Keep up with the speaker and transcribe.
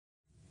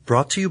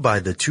Brought to you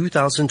by the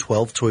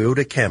 2012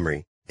 Toyota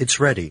Camry. It's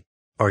ready.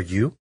 Are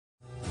you?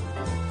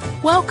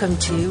 Welcome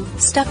to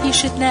Stuff You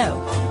Should Know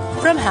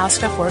from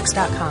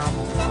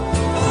HowStuffWorks.com.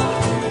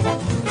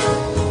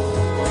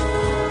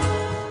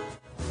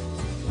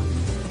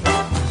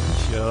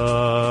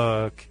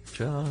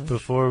 Chuck,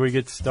 before we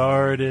get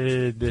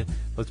started,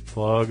 let's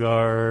plug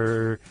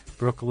our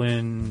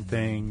Brooklyn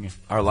thing.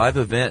 Our live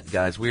event,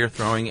 guys. We are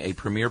throwing a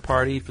premiere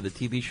party for the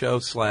TV show /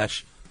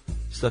 Stuff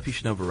You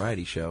Should Know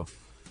variety show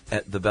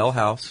at the Bell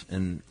House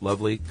in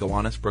lovely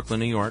Gowanus, Brooklyn,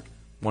 New York,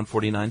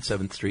 149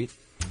 7th Street.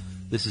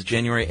 This is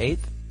January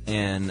 8th,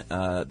 and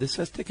this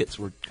has tickets.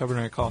 We're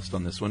covering our cost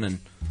on this one, and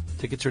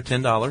tickets are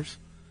 $10.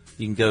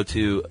 You can go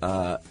to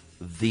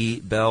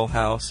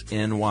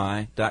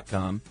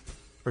thebellhouseny.com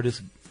or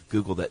just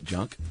Google that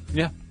junk.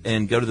 Yeah.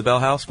 And go to the Bell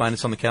House. Find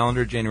us on the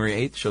calendar, January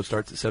 8th. Show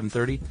starts at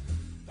 7:30.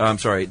 I'm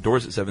sorry,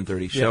 doors at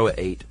 7:30. Show at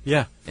 8.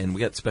 Yeah. And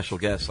we got special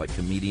guests like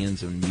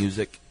comedians and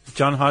music.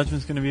 John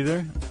Hodgman's going to be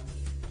there.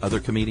 Other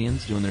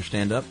comedians doing their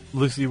stand-up.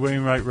 Lucy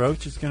Wainwright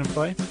Roach is going to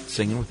play.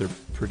 Singing with her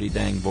pretty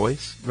dang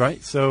voice.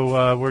 Right.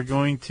 So we're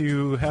going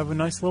to have a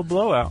nice little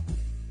blowout.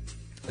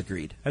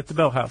 Agreed. At the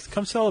Bell House.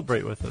 Come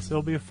celebrate with us.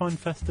 It'll be a fun,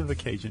 festive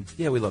occasion.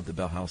 Yeah, we love the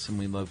Bell House, and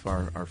we love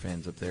our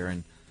fans up there.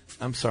 And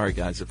I'm sorry,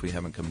 guys, if we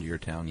haven't come to your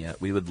town yet.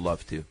 We would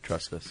love to.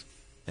 Trust us.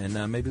 And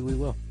maybe we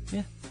will.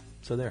 Yeah.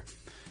 So there.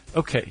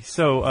 Okay.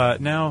 So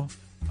now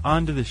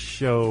on to the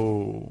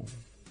show.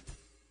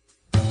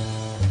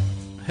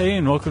 Hey,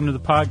 and welcome to the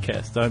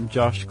podcast. I'm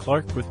Josh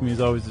Clark. With me,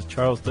 as always, is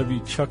Charles W.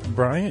 Chuck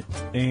Bryant.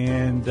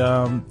 And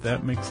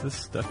that makes this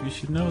Stuff You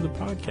Should Know, the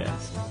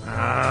podcast.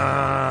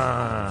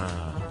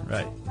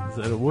 Right. Is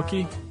that a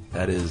Wookiee?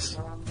 That is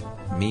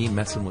me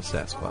messing with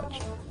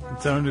Sasquatch.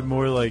 It sounded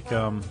more like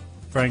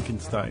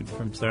Frankenstein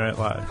from Saturday Night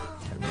Live.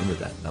 I remember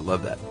that. I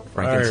love that.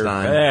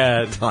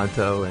 Frankenstein,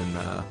 Tonto, and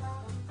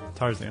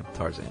Tarzan.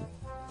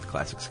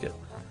 Classic skit.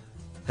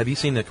 Have you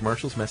seen the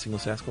commercials, Messing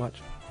with Sasquatch?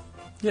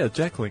 Yeah,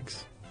 Jack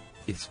Links.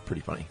 It's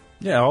pretty funny.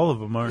 Yeah, all of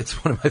them are.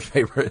 It's one of my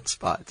favorite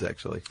spots,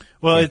 actually.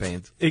 Well,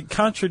 it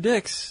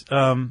contradicts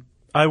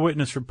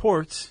eyewitness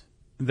reports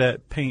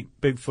that paint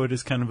Bigfoot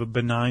as kind of a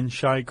benign,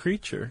 shy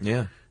creature.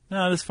 Yeah.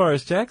 Not as far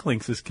as Jack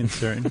Links is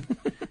concerned.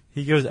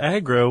 He goes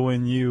aggro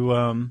when you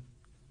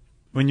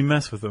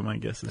mess with him, I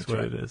guess is That's what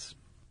right. it is.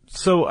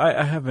 So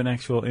I have an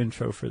actual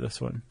intro for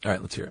this one. All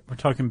right, let's hear it. We're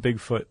talking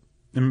Bigfoot.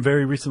 And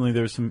very recently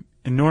there was some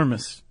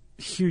enormous,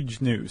 huge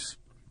news.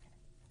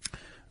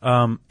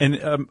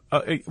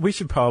 We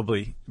should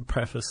probably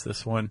preface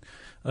this one.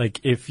 Like,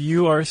 if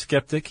you are a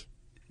skeptic,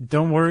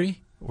 don't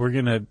worry. We're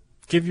going to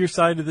give your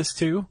side of this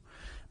too.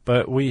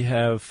 But we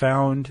have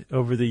found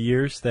over the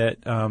years that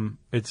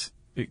it's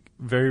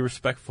very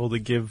respectful to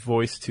give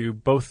voice to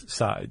both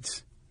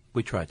sides.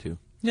 We try to.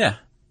 Yeah.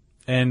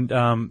 And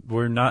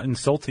we're not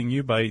insulting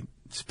you by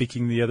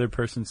speaking the other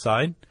person's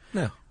side.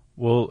 No.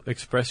 We'll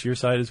express your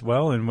side as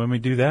well, and when we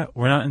do that,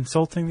 we're not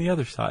insulting the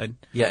other side.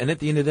 Yeah, and at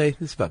the end of the day,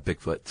 this is about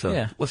Bigfoot, so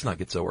Yeah. let's not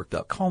get so worked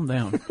up. Calm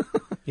down.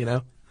 You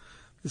know?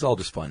 It's all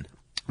just fun.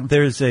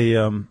 There's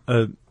a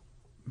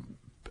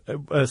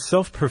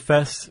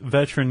self-professed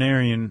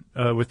veterinarian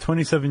with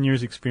 27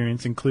 years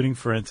experience, including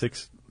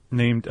forensics,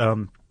 named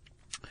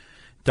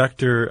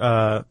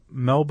Dr.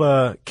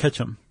 Melba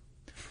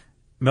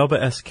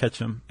S.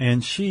 Ketchum,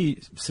 and she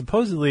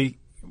supposedly,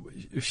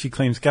 she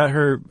claims, got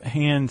her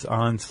hands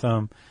on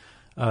some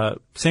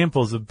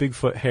samples of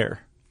Bigfoot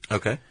hair.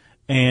 Okay.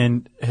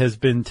 And has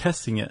been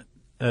testing it,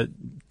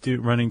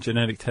 running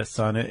genetic tests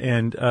on it,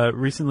 and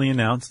recently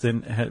announced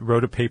and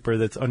wrote a paper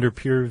that's under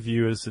peer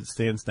review as it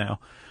stands now,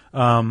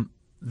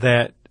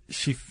 that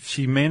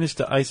she managed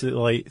to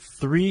isolate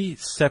 3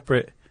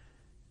 separate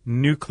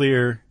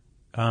nuclear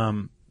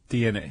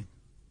DNA.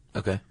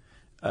 Okay.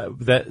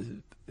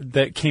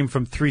 That came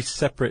from 3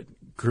 separate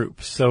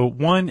groups. So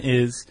one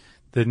is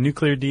the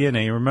nuclear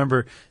DNA.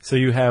 Remember, so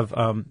you have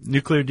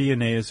nuclear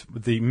DNA is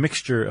the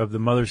mixture of the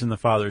mother's and the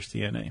father's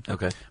DNA.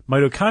 Okay.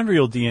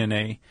 Mitochondrial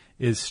DNA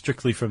is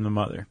strictly from the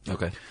mother.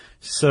 Okay.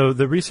 So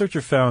the researcher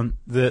found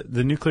that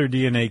the nuclear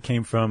DNA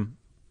came from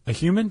a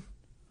human,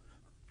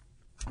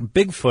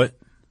 Bigfoot,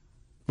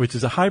 which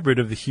is a hybrid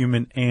of the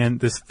human, and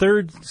this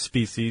third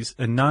species,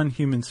 a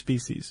non-human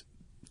species.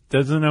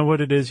 Doesn't know what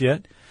it is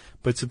yet,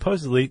 but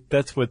supposedly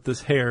that's what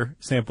this hair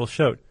sample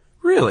showed.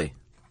 Really?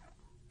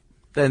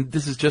 Then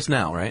this is just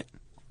now, right?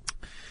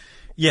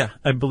 Yeah,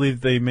 I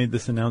believe they made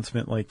this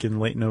announcement like in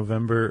late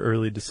November,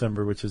 early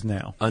December, which is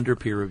now. Under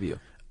peer review.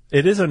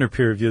 It is under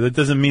peer review. That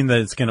doesn't mean that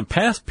it's going to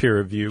pass peer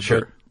review,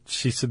 Sure. but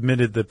she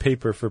submitted the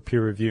paper for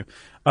peer review.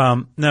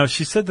 Now,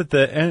 she said that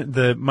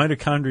the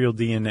mitochondrial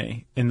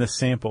DNA in the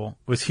sample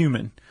was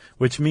human,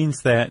 which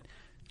means that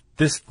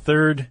this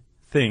third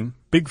thing,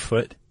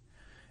 Bigfoot,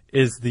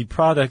 is the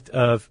product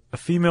of a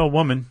female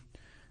woman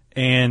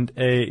and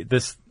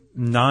this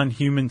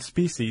non-human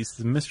species,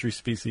 the mystery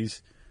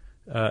species,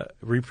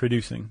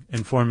 reproducing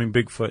and forming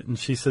Bigfoot. And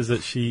she says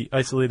that she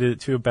isolated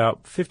it to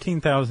about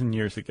 15,000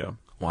 years ago.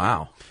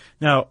 Wow.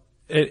 Now,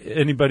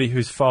 anybody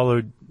who's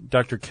followed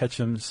Dr.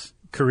 Ketchum's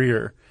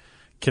career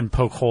can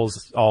poke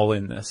holes all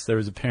in this. There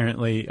was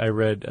apparently, I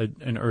read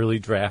an early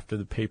draft of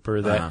the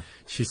paper that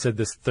she said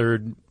this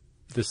third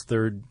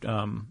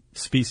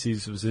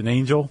species was an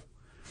angel.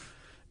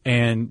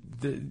 And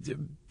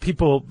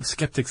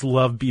skeptics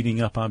love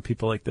beating up on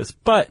people like this.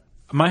 But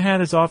my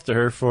hat is off to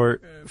her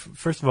for,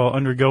 first of all,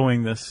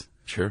 undergoing this.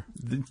 Sure.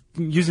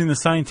 Using the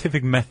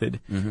scientific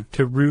method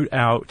to root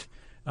out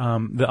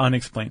the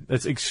unexplained.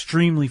 That's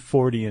extremely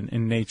Fordian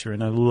in nature,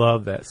 and I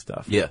love that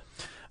stuff. Yeah.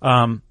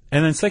 And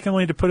then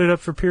secondly, to put it up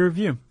for peer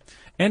review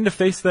and to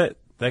face that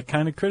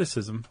kind of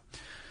criticism.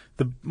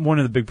 One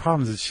of the big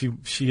problems is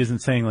she isn't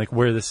saying like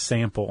where this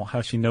sample,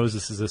 how she knows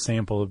this is a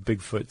sample of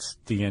Bigfoot's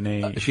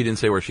DNA. She didn't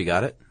say where she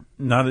got it?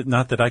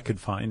 Not that I could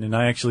find, and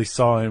I actually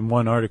saw in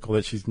one article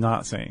that she's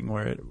not saying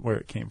where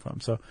it came from.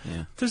 So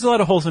there's a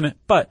lot of holes in it.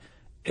 But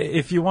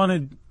if you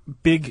wanted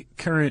big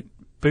current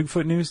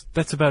Bigfoot news,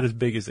 that's about as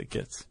big as it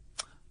gets.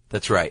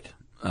 That's right.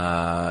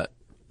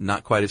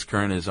 Not quite as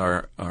current as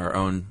our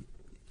own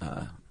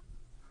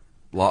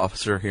law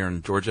officer here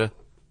in Georgia.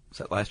 Was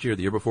that last year or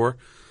the year before?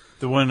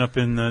 The one up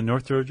in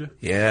North Georgia?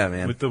 Yeah,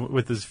 man.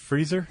 With his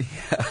freezer?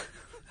 Yeah.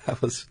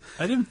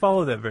 I didn't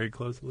follow that very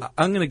closely.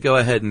 I'm going to go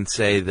ahead and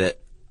say that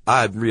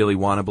I really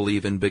want to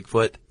believe in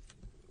Bigfoot,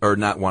 or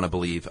not want to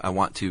believe. I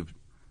want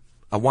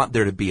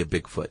there to be a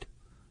Bigfoot.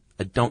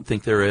 I don't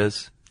think there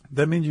is.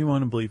 That means you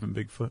want to believe in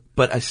Bigfoot.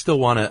 But I still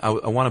want to.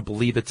 I want to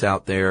believe it's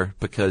out there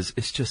because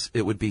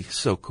it would be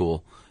so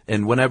cool.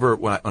 And when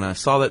I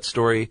saw that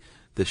story,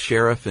 the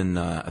sheriff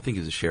I think he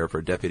was a sheriff or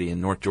a deputy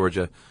in North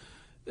Georgia.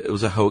 It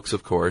was a hoax,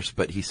 of course,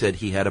 but he said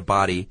he had a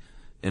body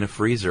in a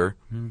freezer,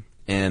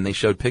 and they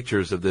showed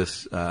pictures of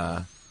this.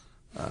 It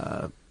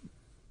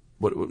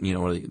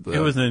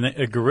was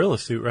a gorilla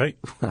suit, right?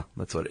 Well,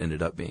 that's what it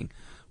ended up being.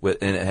 And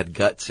it had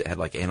guts. It had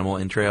like animal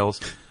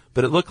entrails,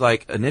 but it looked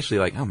like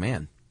initially like, oh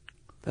man,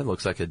 that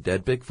looks like a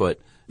dead Bigfoot.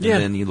 And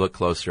then you look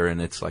closer,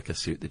 and it's like a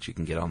suit that you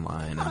can get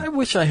online. I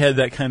wish I had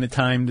that kind of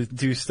time to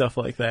do stuff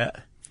like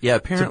that. Yeah,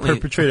 apparently to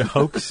perpetrate a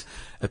hoax.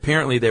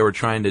 Apparently, they were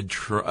trying to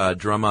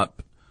drum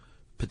up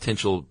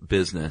potential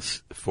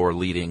business for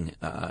leading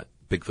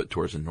Bigfoot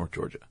tours in North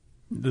Georgia.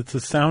 That's a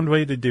sound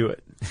way to do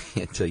it.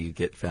 Until you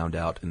get found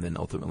out and then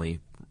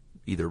ultimately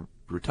either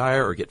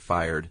retire or get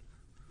fired.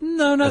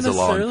 No, not as a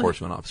law necessarily.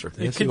 enforcement officer.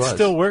 It could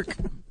still work.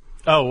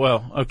 Oh,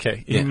 well,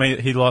 okay.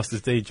 He lost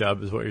his day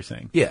job is what you're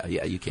saying. Yeah,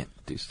 you can't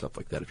do stuff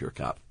like that if you're a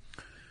cop.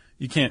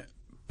 You can't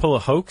pull a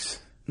hoax?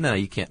 No,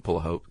 you can't pull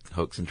a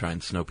hoax and try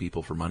and snow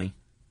people for money.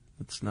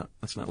 That's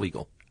not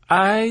legal.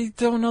 I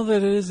don't know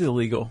that it is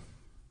illegal.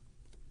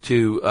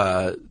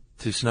 To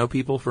snow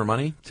people for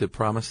money, to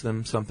promise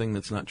them something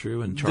that's not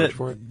true and charge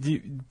for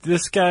it?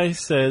 This guy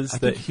says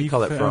that he call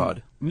that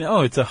fraud.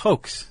 No, it's a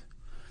hoax.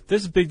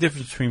 There's a big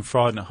difference between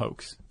fraud and a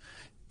hoax.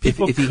 If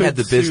he had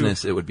the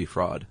business, it would be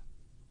fraud.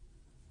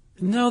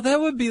 No, that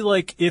would be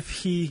like if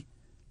he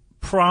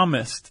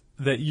promised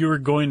that you were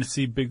going to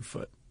see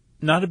Bigfoot.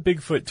 Not a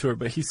Bigfoot tour,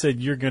 but he said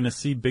you're going to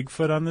see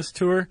Bigfoot on this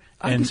tour,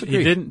 and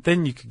he didn't.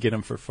 Then you could get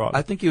him for fraud.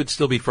 I think he would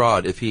still be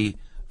fraud if he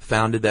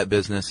founded that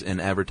business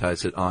and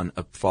advertised it on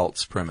a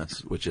false premise,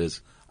 which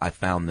is, I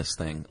found this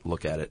thing,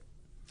 look at it.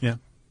 Yeah.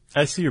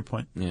 I see your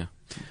point. Yeah.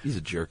 He's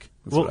a jerk.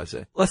 That's what I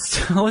say.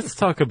 Let's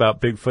talk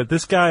about Bigfoot.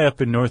 This guy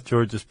up in North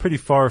Georgia is pretty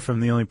far from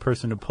the only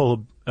person to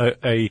pull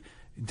a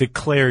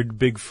declared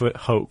Bigfoot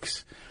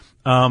hoax.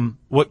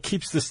 What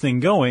keeps this thing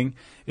going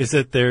is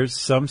that there's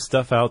some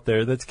stuff out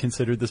there that's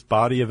considered this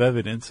body of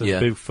evidence of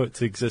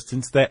Bigfoot's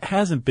existence that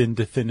hasn't been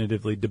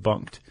definitively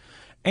debunked.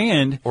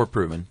 Or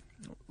proven.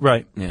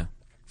 Right. Yeah.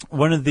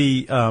 One of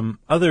the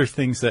other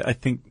things that I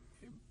think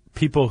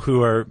people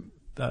who are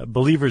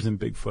believers in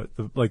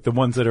Bigfoot, like the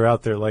ones that are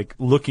out there like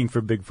looking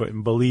for Bigfoot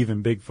and believe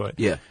in Bigfoot.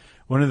 Yeah.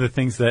 One of the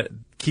things that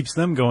keeps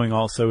them going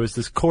also is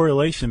this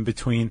correlation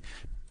between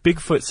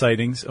Bigfoot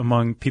sightings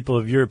among people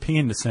of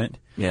European descent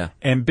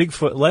and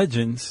Bigfoot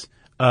legends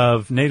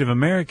of Native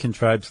American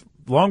tribes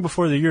long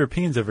before the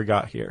Europeans ever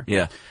got here.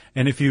 Yeah.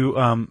 And if you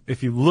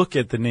look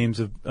at the names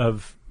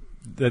of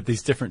that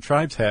these different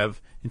tribes have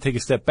and take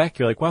a step back,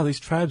 you're like, wow, these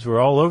tribes were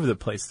all over the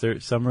place.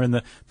 Some are in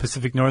the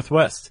Pacific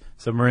Northwest,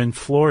 some are in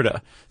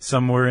Florida,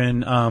 some were in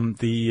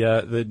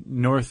the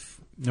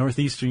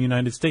northeastern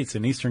United States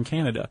and eastern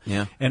Canada.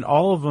 Yeah. And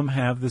all of them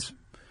have this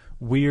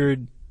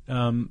weird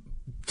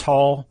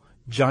tall,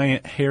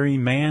 giant, hairy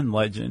man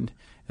legend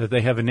that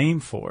they have a name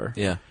for.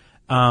 Yeah.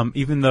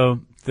 Even though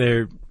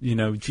they're,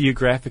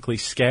 geographically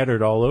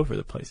scattered all over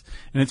the place.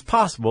 And it's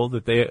possible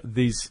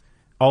that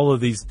all of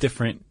these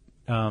different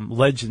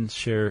legends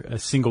share a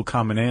single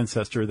common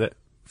ancestor that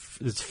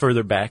is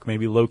further back,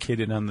 maybe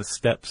located on the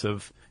steppes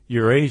of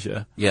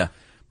Eurasia. Yeah.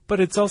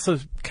 But it's also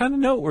kind of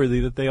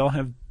noteworthy that they all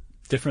have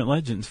different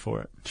legends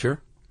for it.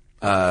 Sure.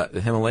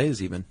 The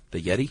Himalayas even.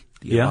 The Yeti,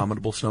 the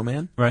abominable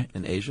snowman. Right.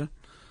 In Asia.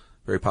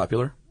 Very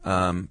popular.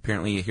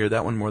 Apparently you hear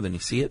that one more than you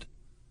see it.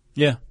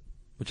 Yeah.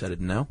 Which I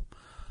didn't know.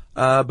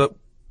 But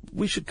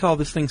we should call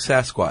this thing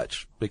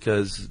Sasquatch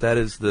because that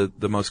is the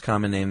most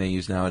common name they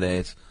use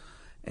nowadays.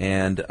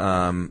 And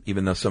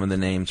even though some of the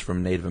names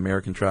from Native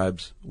American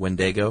tribes,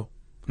 Wendigo,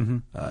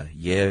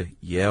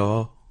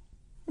 Yeo,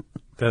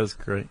 That was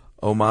great.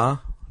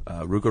 Oma,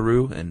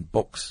 Rougarou, and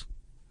Box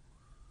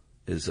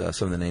is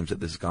some of the names that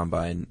this has gone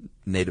by in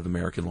Native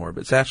American lore.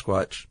 But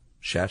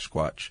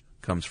Sasquatch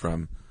comes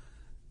from,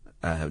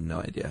 I have no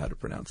idea how to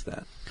pronounce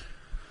that.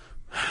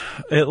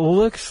 It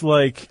looks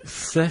like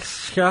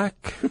Seshak.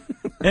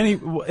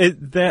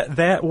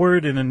 That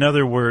word and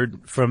another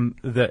word from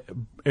the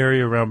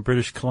area around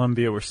British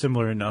Columbia were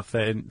similar enough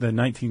that in the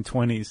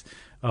 1920s,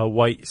 a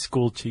white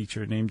school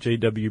teacher named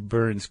J.W.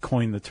 Burns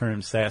coined the term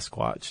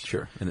Sasquatch.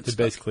 Sure. And it's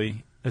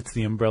basically, it's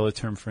the umbrella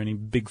term for any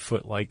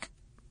Bigfoot-like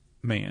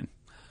man.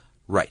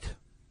 Right.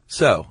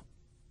 So,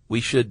 we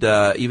should,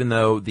 even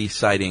though these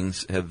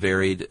sightings have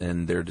varied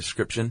in their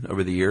description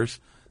over the years,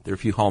 there are a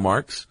few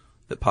hallmarks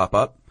that pop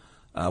up.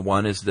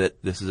 One is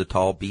that this is a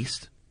tall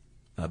beast,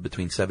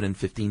 between 7 and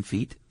 15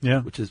 feet.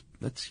 Yeah.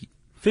 That's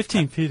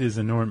 15 feet is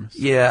enormous.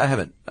 Yeah, I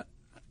haven't.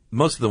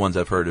 Most of the ones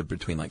I've heard are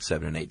between like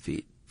 7 and 8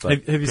 feet.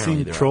 Have you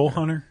seen Troll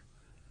Hunter?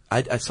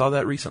 I saw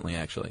that recently,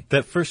 actually.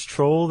 That first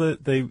troll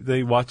that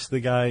they watched the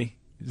guy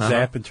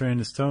zap and turn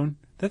into stone?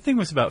 That thing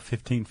was about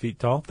 15 feet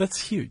tall. That's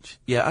huge.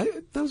 Yeah,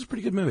 that was a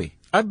pretty good movie.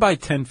 I'd buy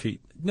 10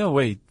 feet. No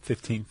way,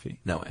 15 feet.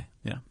 No way.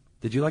 Yeah.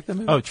 Did you like that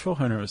movie? Oh, Troll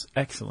Hunter was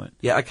excellent.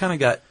 Yeah, it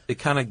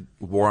kind of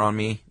wore on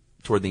me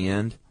toward the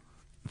end.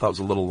 I thought it was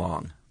a little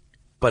long,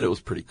 but it was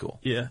pretty cool.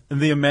 Yeah. And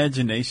the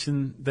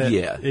imagination that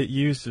it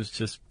used was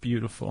just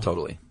beautiful.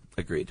 Totally.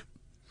 Agreed.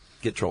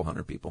 Get Troll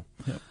Hunter, people.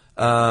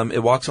 Yeah.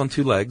 It walks on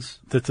 2 legs.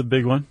 That's a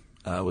big one.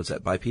 Was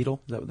that bipedal?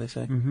 Is that what they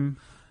say?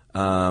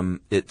 Mm-hmm.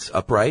 It's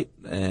upright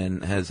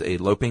and has a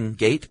loping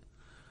gait.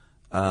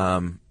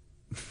 You've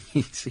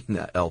seen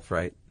that Elf,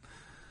 right?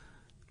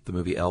 The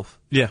movie Elf?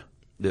 Yeah.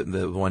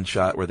 The one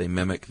shot where they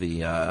mimic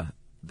the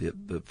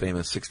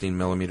famous 16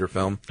 millimeter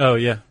film. Oh,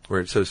 yeah.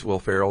 Where it shows Will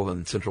Ferrell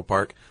in Central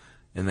Park,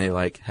 and they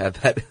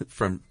have that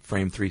from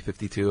frame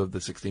 352 of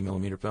the 16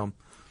 millimeter film.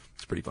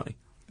 It's pretty funny.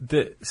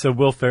 So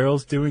Will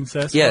Ferrell's doing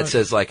Sasquatch? Yeah, it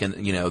says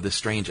this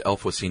strange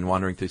elf was seen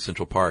wandering through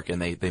Central Park,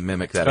 and they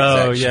mimic that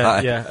exact shot.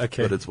 Oh, yeah,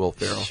 okay. But it's Will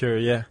Ferrell. Sure,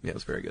 yeah. Yeah, it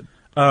was very good.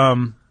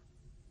 And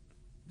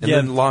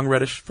then long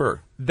reddish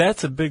fur.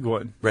 That's a big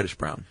one. Reddish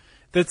brown.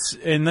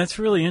 That's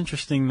really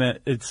interesting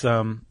that it's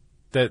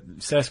that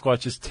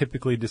Sasquatch is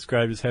typically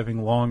described as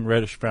having long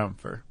reddish brown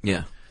fur.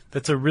 Yeah.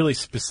 That's a really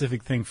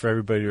specific thing for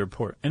everybody to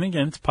report. And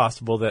again, it's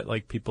possible that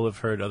people have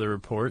heard other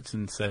reports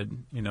and said,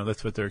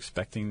 that's what they're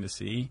expecting to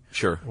see.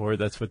 Sure. Or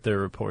that's what they're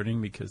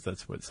reporting because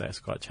that's what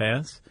Sasquatch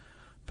has.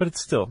 But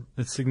it's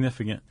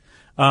significant.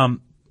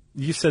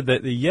 You said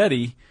that the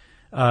Yeti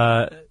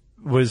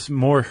was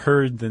more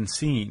heard than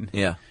seen.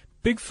 Yeah.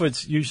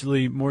 Bigfoot's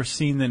usually more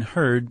seen than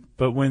heard,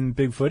 but when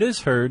Bigfoot is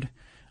heard,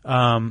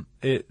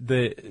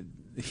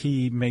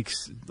 he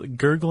makes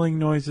gurgling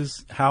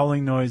noises,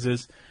 howling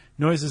noises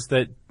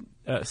that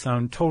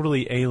sound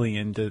totally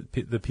alien to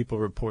the people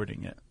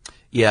reporting it.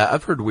 Yeah,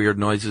 I've heard weird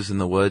noises in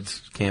the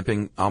woods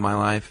camping all my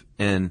life,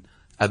 and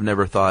I've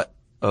never thought,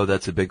 oh,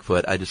 that's a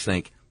Bigfoot. I just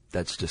think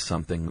that's just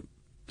some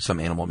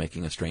animal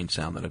making a strange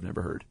sound that I've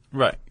never heard.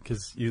 Right,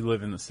 because you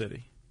live in the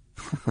city.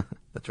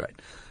 That's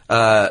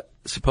right.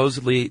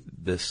 Supposedly,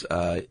 this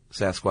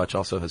Sasquatch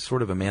also has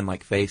sort of a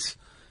man-like face,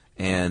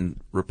 and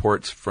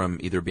reports from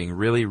either being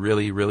really,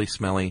 really, really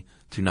smelly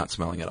to not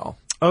smelling at all.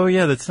 Oh,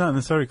 yeah, that's not in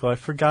this article. I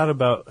forgot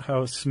about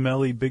how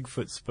smelly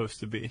Bigfoot's supposed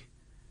to be.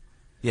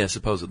 Yeah,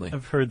 supposedly.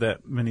 I've heard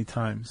that many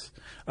times.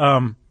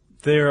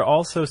 They're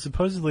also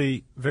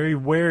supposedly very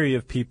wary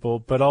of people,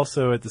 but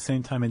also at the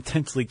same time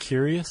intensely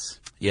curious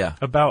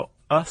about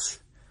us.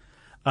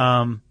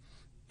 And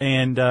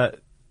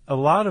a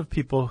lot of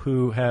people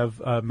who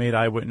have made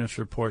eyewitness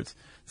reports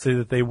say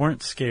that they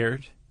weren't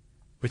scared,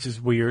 which is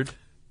weird.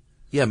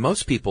 Yeah,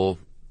 most people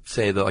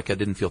say that, I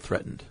didn't feel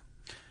threatened.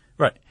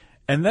 Right.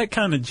 And that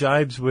kind of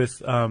jibes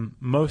with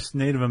most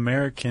Native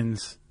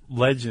Americans'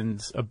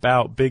 legends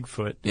about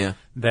Bigfoot. Yeah.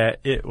 That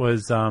it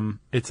was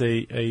it's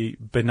a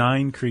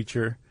benign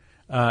creature,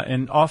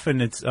 and often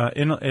it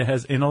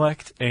has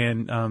intellect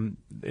and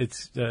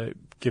it's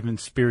given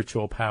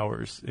spiritual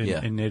powers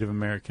in Native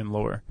American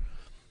lore.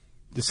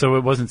 So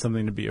it wasn't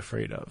something to be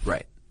afraid of.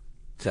 Right.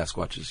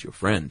 Sasquatch is your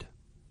friend.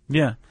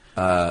 Yeah.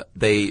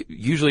 They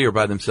usually are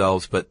by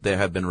themselves, but there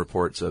have been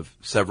reports of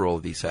several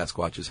of these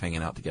Sasquatches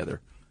hanging out together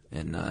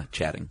and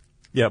chatting.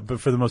 Yeah, but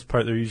for the most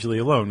part, they're usually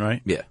alone,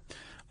 right? Yeah.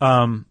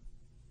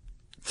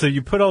 So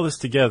you put all this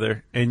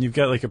together, and you've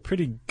got a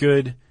pretty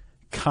good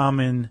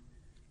common.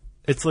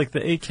 It's like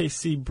the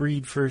AKC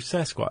breed for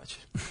Sasquatch.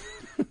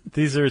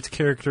 These are its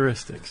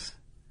characteristics.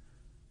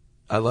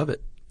 I love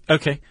it.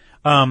 Okay.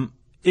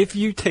 If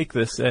you take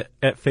this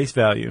at face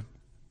value,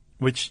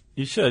 which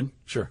you should.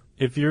 Sure.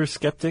 If you're a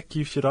skeptic,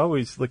 you should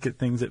always look at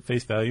things at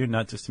face value and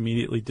not just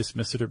immediately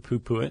dismiss it or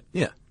poo-poo it.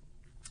 Yeah.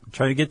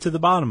 Try to get to the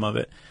bottom of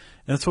it.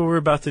 And that's what we're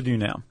about to do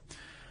now.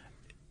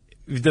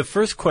 The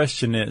first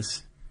question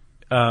is,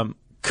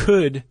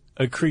 could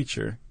a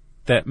creature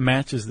that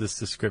matches this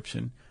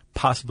description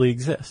possibly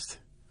exist?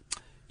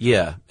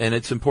 Yeah, and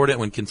it's important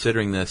when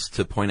considering this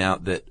to point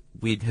out that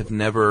we have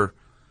never,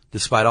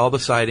 despite all the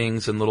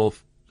sightings and little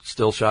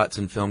still shots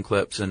and film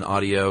clips and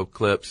audio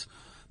clips.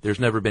 There's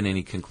never been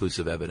any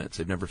conclusive evidence.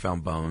 They've never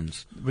found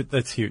bones. But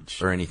that's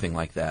huge. Or anything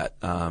like that.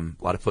 A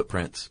lot of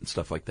footprints and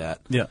stuff like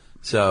that. Yeah.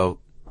 So,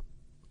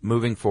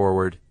 moving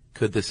forward,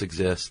 could this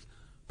exist?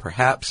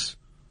 Perhaps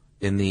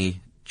in the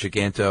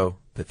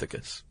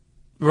Gigantopithecus.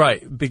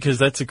 Right, because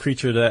that's a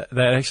creature that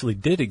actually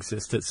did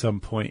exist at some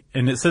point.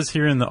 And it says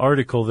here in the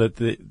article that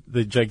the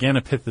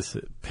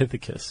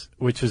Gigantopithecus,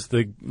 which is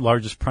the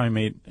largest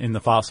primate in the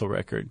fossil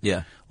record,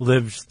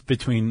 lived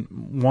between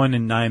 1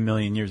 and 9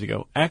 million years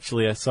ago.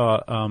 Actually, I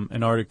saw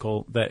an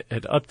article that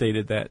had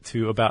updated that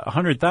to about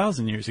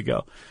 100,000 years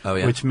ago,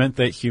 which meant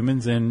that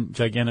humans and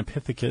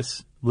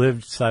Gigantopithecus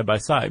lived side by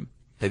side.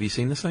 Have you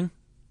seen this thing?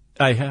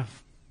 I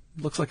have.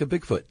 Looks like a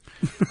Bigfoot.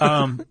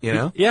 You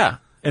know? Yeah.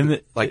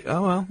 And I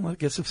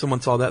guess if someone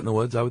saw that in the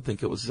woods, I would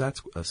think it was a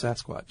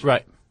Sasquatch.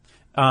 Right.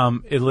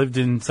 It lived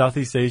in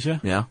Southeast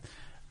Asia. Yeah.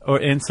 Or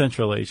in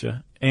Central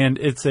Asia. And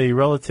it's a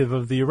relative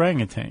of the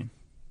orangutan.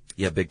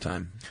 Yeah, big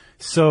time.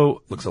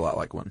 So. Looks a lot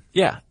like one.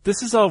 Yeah.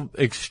 This is all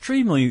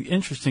extremely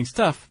interesting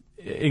stuff,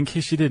 in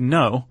case you didn't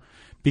know,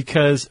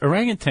 because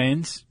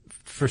orangutans,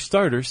 for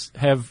starters,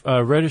 have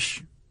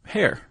reddish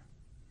hair.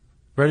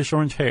 Reddish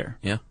orange hair.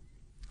 Yeah.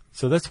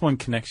 So that's one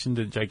connection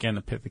to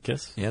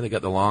Gigantopithecus. Yeah, they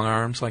got the long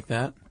arms like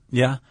that.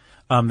 Yeah.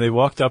 They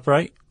walked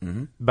upright,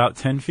 about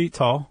 10 feet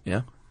tall.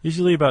 Yeah.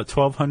 Usually about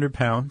 1,200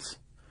 pounds.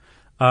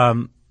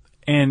 And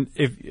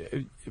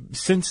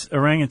since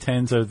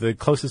orangutans are the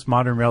closest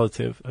modern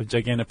relative of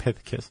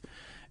Gigantopithecus,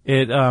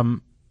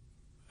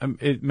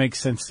 it makes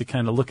sense to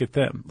kind of look at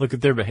them, look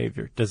at their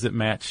behavior. Does it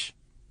match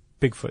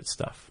Bigfoot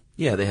stuff?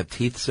 Yeah, they have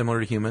teeth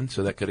similar to humans,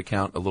 so that could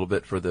account a little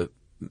bit for the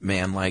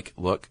man-like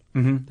look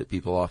that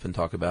people often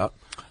talk about.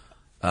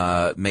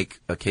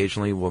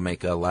 Occasionally will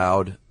make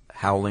loud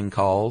howling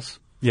calls.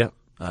 Yep.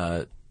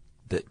 That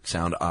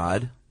sound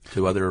odd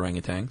to other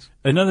orangutans.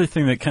 Another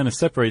thing that kind of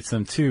separates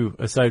them too,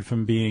 aside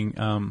from being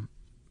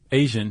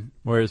Asian,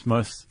 whereas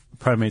most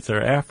primates are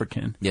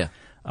African,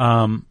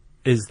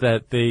 is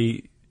that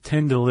they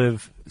tend to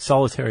live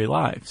solitary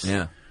lives.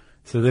 Yeah.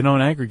 So they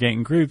don't aggregate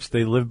in groups.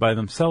 They live by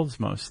themselves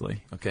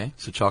mostly. Okay.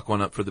 So chalk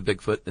one up for the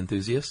Bigfoot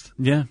enthusiast.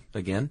 Yeah.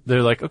 Again.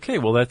 They're like, okay,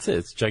 well, that's it.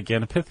 It's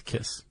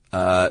Gigantopithecus.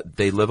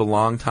 They live a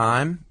long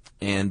time,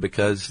 and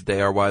because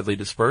they are widely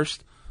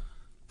dispersed,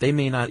 they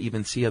may not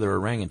even see other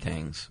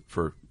orangutans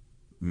for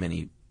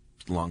many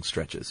long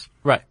stretches.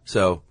 Right.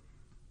 So,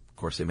 of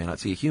course, they may not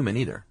see a human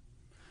either.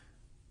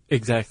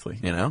 Exactly.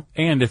 You know?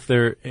 And if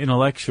they're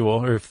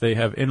intellectual, or if they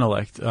have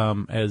intellect,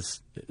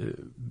 as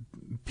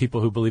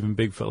people who believe in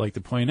Bigfoot like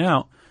to point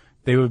out,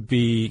 they would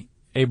be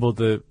able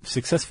to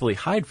successfully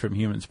hide from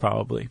humans,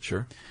 probably.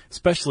 Sure.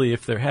 Especially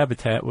if their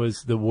habitat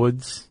was the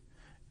woods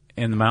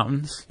and the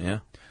mountains. Yeah.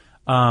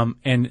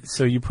 And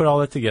so you put all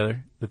that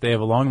together, that they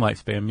have a long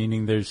lifespan,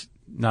 meaning there's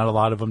not a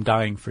lot of them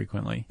dying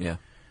frequently. Yeah.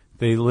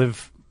 They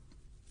live,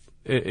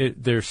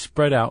 they're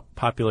spread out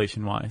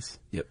population-wise.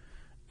 Yep.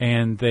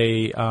 And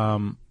they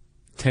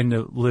tend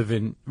to live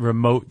in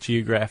remote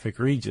geographic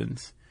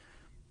regions.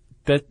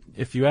 That,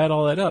 if you add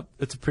all that up,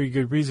 that's a pretty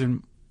good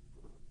reason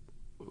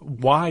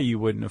why you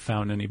wouldn't have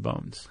found any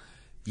bones.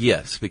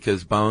 Yes,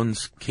 because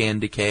bones can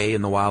decay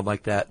in the wild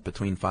like that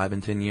between 5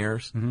 and 10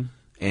 years. Mm-hmm.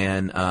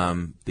 And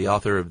the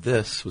author of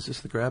this, was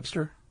this the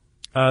Grabster?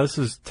 This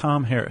is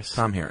Tom Harris.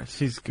 Tom Harris.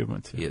 He's a good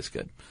one, too. He is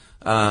good.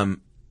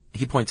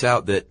 He points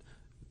out that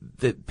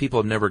people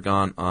have never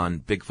gone on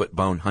Bigfoot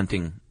bone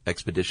hunting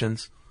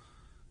expeditions.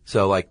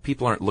 So, like,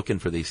 people aren't looking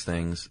for these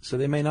things, so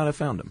they may not have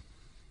found them.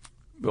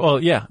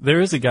 Well, yeah,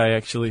 there is a guy,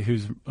 actually,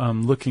 who's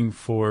looking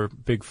for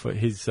Bigfoot.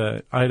 He's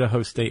an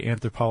Idaho State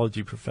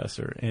anthropology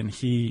professor, and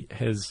he's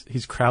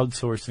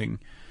crowdsourcing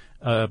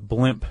a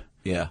blimp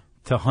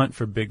to hunt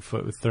for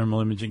Bigfoot with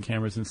thermal imaging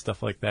cameras and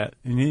stuff like that.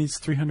 And he needs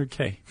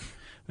 $300K.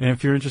 And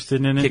if you're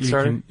interested in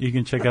it, you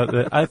can check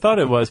out I thought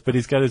it was, but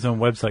he's got his own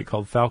website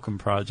called Falcon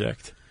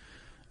Project.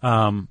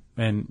 And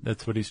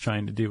that's what he's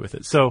trying to do with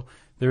it. So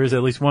there is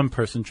at least one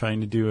person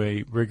trying to do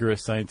a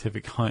rigorous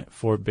scientific hunt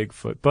for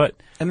Bigfoot. But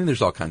I mean,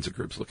 there's all kinds of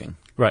groups looking.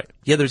 Right.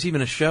 Yeah, there's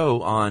even a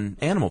show on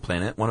Animal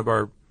Planet, one of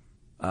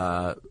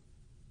our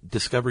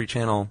Discovery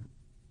Channel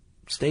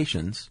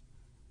stations.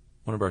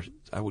 One of our,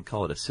 I would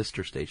call it a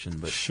sister station,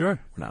 but sure,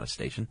 we're not a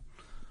station.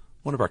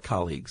 One of our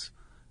colleagues.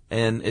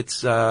 And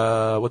it's,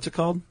 what's it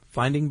called?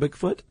 Finding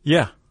Bigfoot?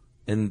 Yeah.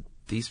 And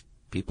these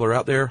people are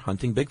out there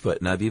hunting Bigfoot.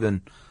 And I've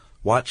even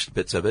watched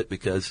bits of it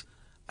because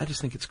I just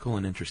think it's cool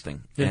and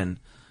interesting. Yeah. And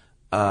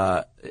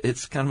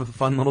it's kind of a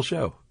fun little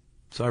show.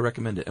 So I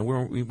recommend it. And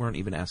we weren't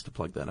even asked to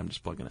plug that. I'm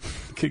just plugging it.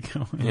 Good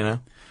going. You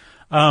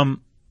know?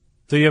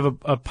 So you have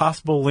a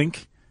possible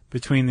link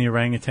between the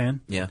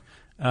orangutan. Yeah.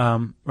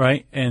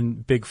 Right,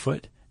 and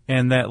Bigfoot.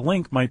 And that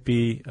link might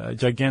be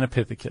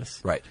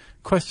Gigantopithecus. Right.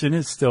 Question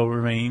is still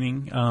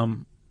remaining.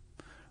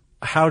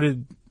 How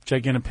did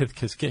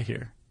Gigantopithecus get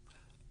here?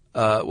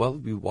 Well,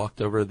 we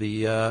walked over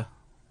the,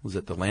 was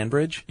it the land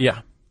bridge?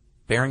 Yeah.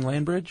 Bering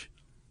Land Bridge?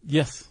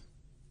 Yes.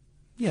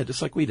 Yeah,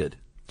 just like we did.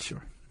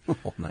 Sure.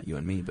 Well, not you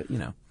and me, but you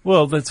know.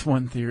 Well, that's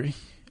one theory.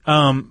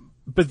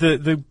 But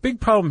the big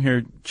problem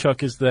here,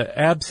 Chuck, is the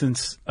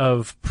absence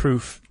of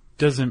proof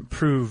doesn't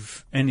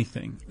prove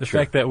anything. The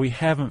fact that we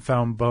haven't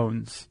found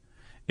bones,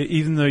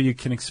 even though you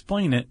can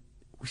explain it,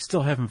 we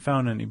still haven't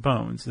found any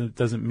bones. It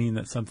doesn't mean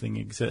that something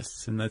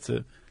exists, and that's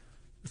a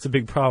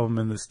big problem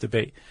in this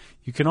debate.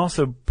 You can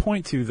also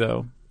point to,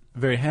 though,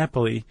 very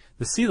happily,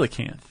 the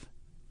coelacanth,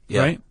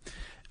 right?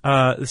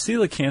 The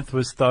coelacanth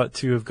was thought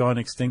to have gone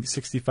extinct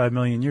 65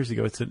 million years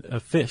ago. It's a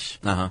fish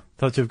thought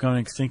to have gone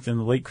extinct in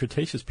the late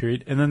Cretaceous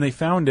period, and then they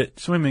found it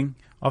swimming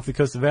off the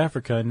coast of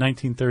Africa in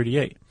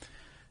 1938.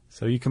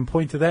 So you can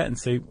point to that and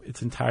say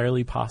it's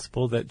entirely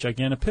possible that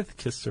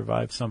Gigantopithecus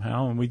survived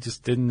somehow, and we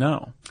just didn't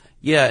know.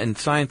 Yeah, and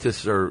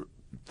scientists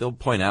they'll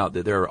point out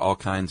that there are all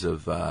kinds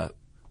of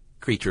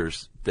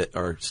creatures that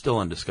are still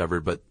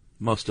undiscovered, but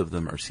most of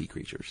them are sea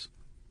creatures.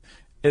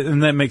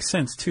 And that makes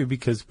sense, too,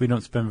 because we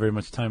don't spend very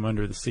much time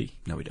under the sea.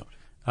 No, we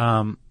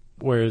don't.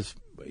 Whereas,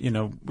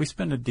 we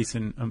spend a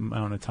decent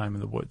amount of time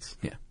in the woods.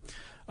 Yeah.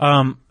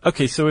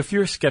 Okay, so if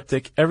you're a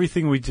skeptic,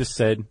 everything we just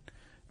said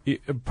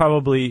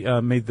probably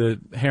made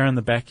the hair on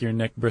the back of your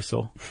neck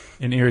bristle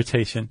in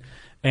irritation.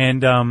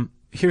 And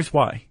here's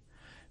why.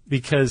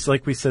 Because,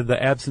 like we said,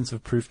 the absence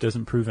of proof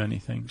doesn't prove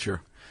anything.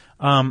 Sure.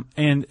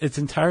 And it's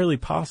entirely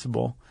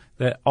possible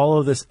that all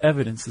of this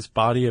evidence, this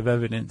body of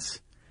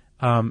evidence,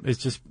 is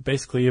just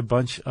basically a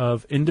bunch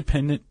of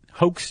independent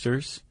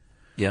hoaxsters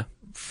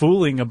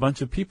fooling a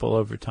bunch of people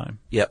over time.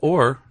 Yeah,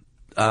 or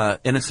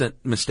innocent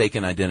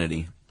mistaken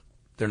identity.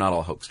 They're not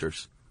all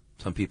hoaxsters.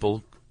 Some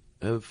people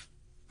have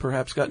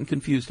perhaps gotten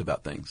confused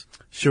about things.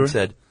 Sure. And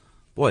said,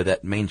 boy,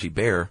 that mangy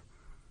bear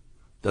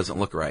doesn't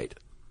look right.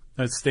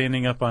 It's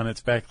standing up on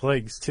its back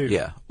legs, too.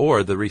 Yeah,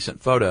 or the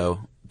recent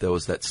photo, there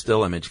was that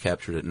still image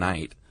captured at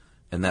night,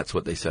 and that's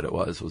what they said it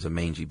was a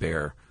mangy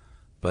bear.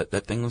 But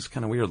that thing was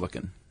kind of weird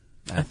looking.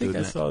 I think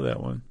I saw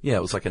that one. Yeah,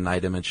 it was like a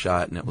night image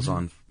shot, and it was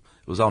on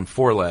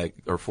four, I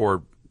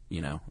don't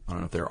know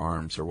if they're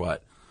arms or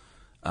what.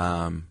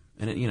 And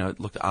it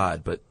looked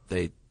odd, but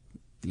they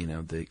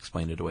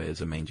explained it away as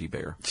a mangy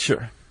bear.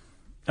 Sure.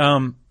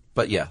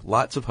 But yeah,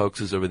 lots of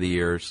hoaxes over the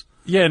years.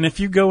 Yeah, and if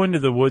you go into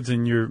the woods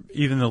and you're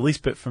even the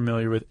least bit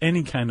familiar with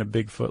any kind of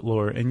Bigfoot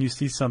lore, and you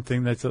see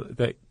something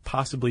that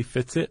possibly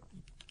fits it,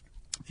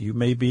 you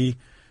may be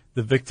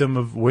the victim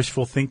of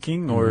wishful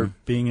thinking or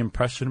being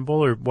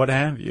impressionable or what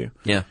have you.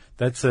 Yeah.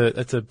 That's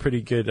a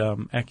pretty good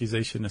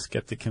accusation a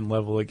skeptic can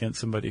level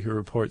against somebody who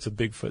reports a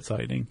Bigfoot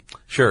sighting.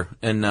 Sure.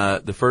 And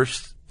the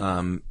first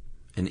and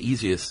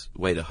easiest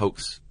way to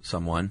hoax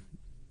someone,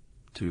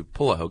 to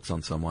pull a hoax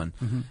on someone,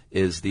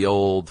 is the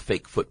old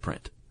fake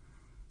footprint.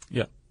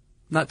 Yeah.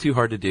 Not too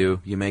hard to do.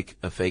 You make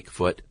a fake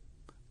foot,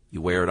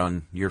 you wear it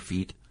on your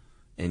feet,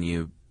 and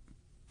you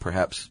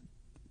perhaps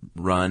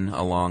run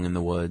along in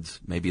the woods,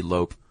 maybe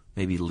lope,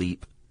 maybe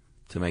leap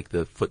to make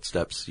the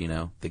footsteps,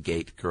 the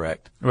gait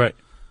correct. Right.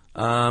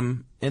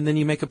 And then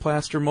you make a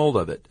plaster mold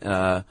of it.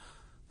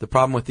 The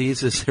problem with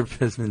these is there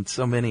has been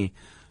so many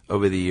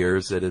over the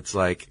years that it's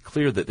like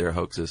clear that they're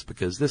hoaxes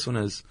because this one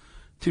has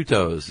 2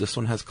 toes, this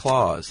one has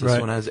claws, this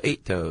one has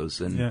 8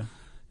 toes, and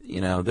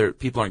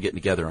people aren't getting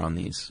together on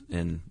these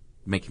and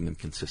making them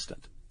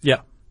consistent.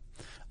 Yeah.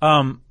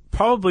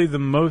 Probably the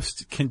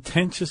most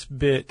contentious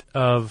bit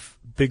of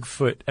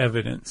Bigfoot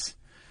evidence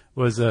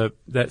was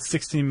that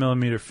 16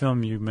 millimeter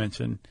film you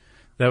mentioned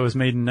that was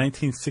made in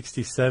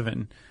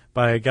 1967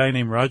 by a guy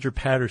named Roger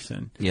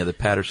Patterson. Yeah, the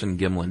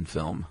Patterson-Gimlin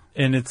film.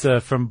 And it's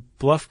from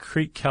Bluff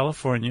Creek,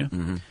 California.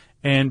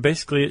 And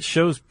basically it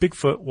shows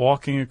Bigfoot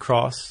walking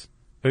across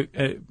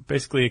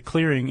basically a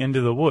clearing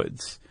into the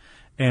woods.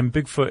 And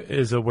Bigfoot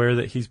is aware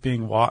that he's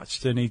being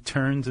watched, and he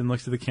turns and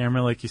looks at the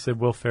camera like you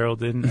said Will Ferrell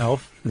did in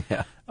Elf.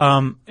 Yeah.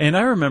 And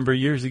I remember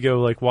years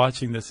ago, like,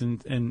 watching this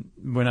and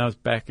when I was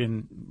back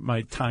in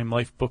my Time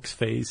Life Books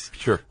phase.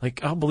 Sure.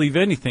 Like, I'll believe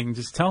anything,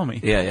 just tell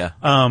me. Yeah.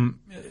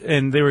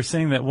 And they were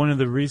saying that one of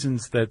the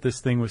reasons that this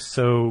thing was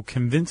so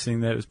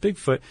convincing that it was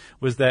Bigfoot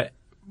was that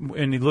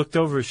when he looked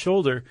over his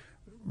shoulder,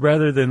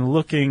 rather than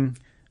looking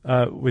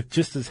with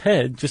just his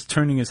head, just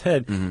turning his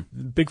head,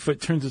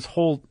 Bigfoot turns his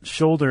whole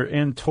shoulder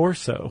and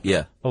torso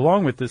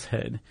along with his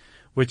head,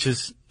 which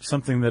is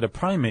something that a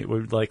primate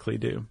would likely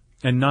do.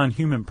 A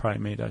non-human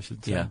primate, I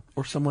should say. Yeah,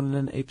 or someone in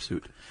an ape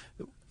suit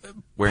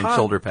wearing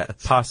shoulder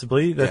pads.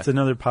 Possibly. That's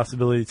another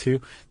possibility,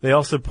 too. They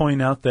also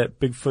point out that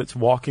Bigfoot's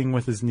walking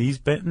with his knees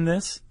bent in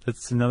this.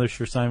 That's another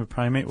sure sign of a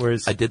primate,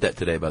 whereas... I did that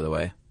today, by the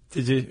way.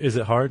 Did you? Is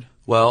it hard?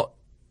 Well,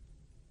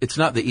 it's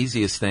not the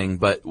easiest thing,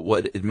 but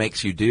what it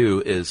makes you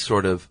do is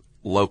sort of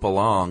lope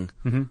along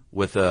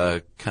with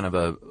a kind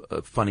of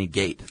a funny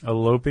gait. A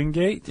loping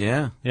gait?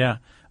 Yeah. Yeah.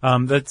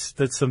 That's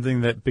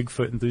something that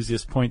Bigfoot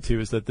enthusiasts point to,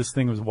 is that this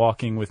thing was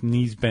walking with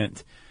knees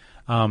bent.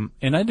 And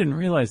I didn't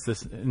realize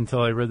this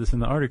until I read this in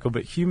the article,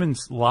 but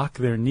humans lock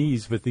their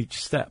knees with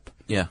each step.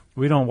 Yeah.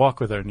 We don't walk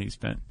with our knees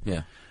bent.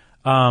 Yeah.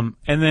 And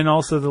then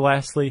also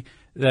lastly,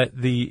 that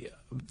the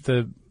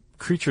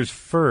creature's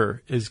fur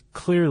is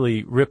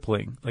clearly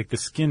rippling, like the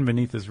skin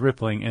beneath is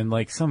rippling, and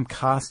like some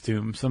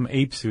costume, some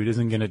ape suit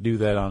isn't going to do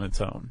that on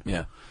its own.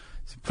 Yeah.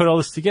 So put all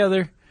this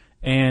together,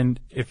 And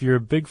if you're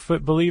a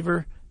Bigfoot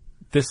believer,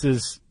 this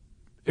is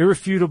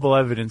irrefutable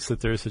evidence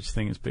that there is such a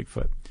thing as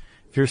Bigfoot.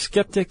 If you're a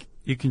skeptic,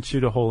 you can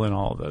shoot a hole in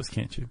all of those,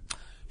 can't you?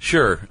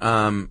 Sure.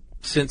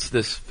 Since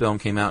this film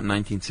came out in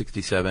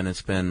 1967,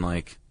 it's been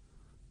like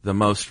the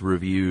most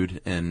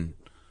reviewed and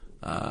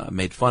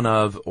made fun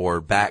of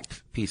or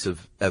backed piece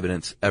of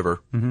evidence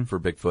ever for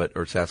Bigfoot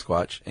or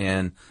Sasquatch.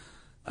 And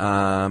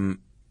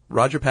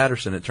Roger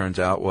Patterson, it turns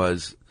out,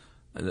 was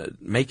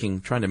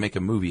trying to make a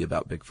movie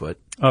about Bigfoot.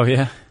 Oh,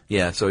 yeah?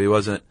 Yeah, so he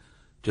wasn't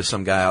just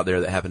some guy out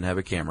there that happened to have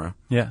a camera.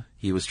 Yeah.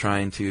 He was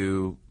trying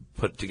to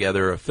put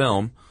together a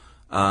film.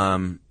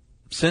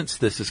 Since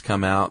this has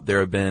come out, there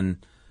have been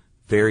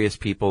various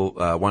people.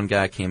 One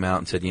guy came out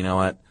and said, you know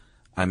what?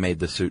 I made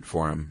the suit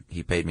for him.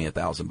 He paid me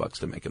 $1,000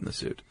 to make him the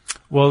suit.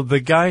 Well, the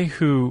guy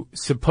who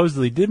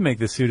supposedly did make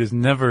the suit has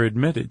never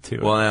admitted to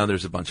it. Well, now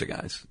there's a bunch of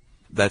guys.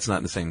 That's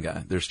not the same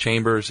guy. There's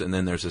Chambers, and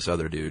then there's this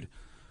other dude.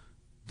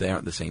 They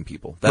aren't the same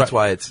people. That's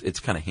why it's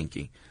kind of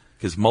hinky,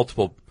 because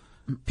multiple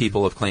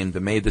people have claimed to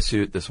have made the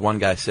suit. This one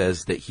guy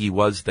says that he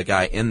was the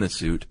guy in the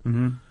suit,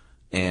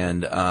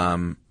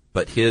 and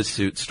but his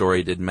suit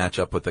story didn't match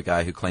up with the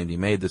guy who claimed he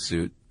made the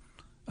suit.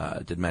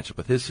 Didn't match up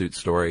with his suit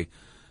story.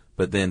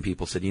 But then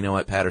people said, you know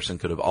what, Patterson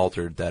could have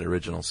altered that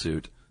original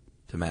suit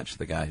to match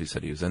the guy who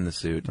said he was in the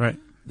suit. Right.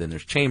 Then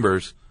there's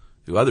Chambers,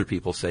 who other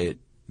people say it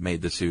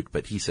made the suit,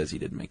 but he says he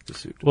didn't make the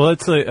suit. Well,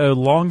 it's a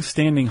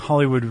long-standing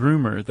Hollywood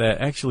rumor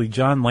that actually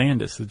John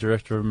Landis, the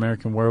director of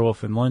American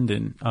Werewolf in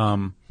London,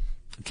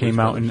 came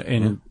out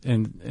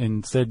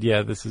and said,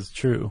 yeah, this is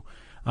true.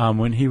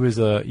 When he was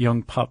a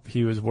young pup,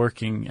 he was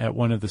working at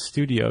one of the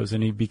studios,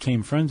 and he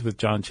became friends with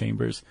John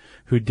Chambers,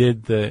 who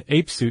did the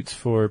ape suits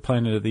for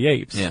Planet of the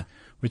Apes,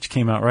 which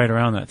came out right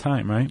around that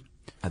time, right?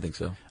 I think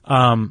so.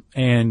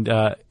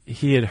 And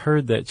he had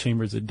heard that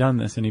Chambers had done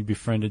this, and he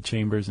befriended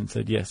Chambers and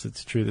said, yes,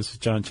 it's true, this is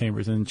John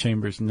Chambers, and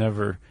Chambers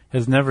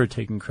has never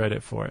taken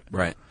credit for it.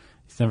 Right.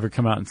 He's never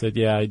come out and said,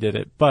 yeah, I did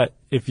it. But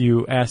if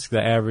you ask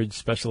the average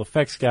special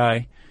effects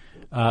guy,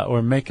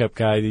 or makeup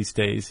guy these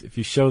days, if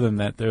you show them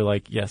that, they're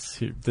like,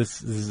 yes,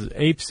 this is an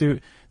ape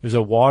suit. There's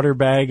a water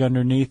bag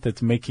underneath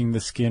that's making the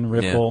skin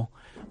ripple.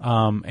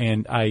 Yeah.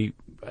 And I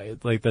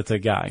like, that's a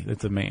guy.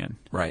 That's a man.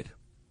 Right.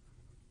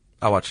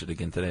 I watched it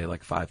again today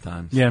like 5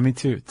 times. Yeah, me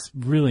too. It's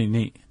really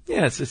neat.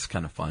 Yeah, it's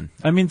kind of fun.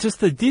 I mean, just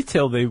the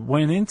detail they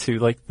went into,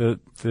 like the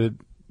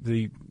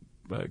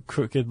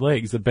crooked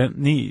legs, the bent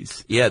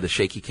knees. Yeah, the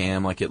shaky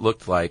cam, like it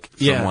looked like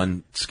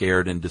someone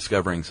scared and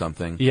discovering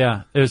something.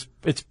 Yeah, it's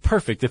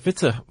perfect. If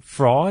it's a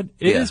fraud,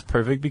 it is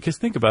perfect, because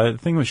think about it.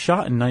 The thing was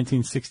shot in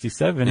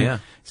 1967. Yeah.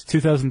 It's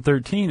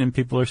 2013, and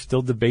people are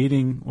still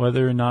debating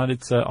whether or not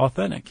it's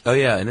authentic. Oh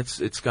yeah, and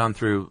it's gone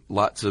through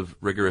lots of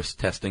rigorous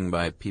testing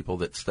by people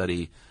that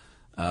study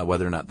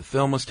whether or not the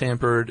film was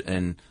tampered,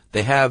 and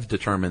they have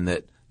determined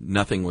that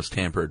nothing was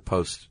tampered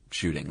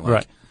post-shooting. Like,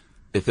 right.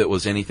 If it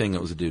was anything, it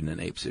was a dude in an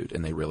ape suit,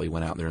 and they really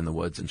went out there in the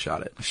woods and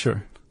shot it.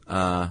 Sure.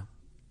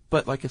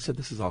 But like I said,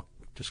 this is all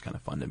just kind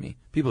of fun to me.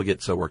 People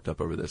get so worked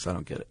up over this, I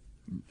don't get it.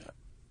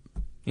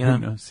 You know? Who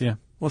knows? Yeah.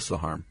 What's the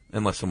harm?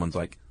 Unless someone's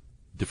like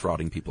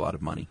defrauding people out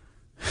of money.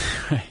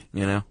 Right.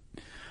 You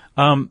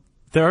know?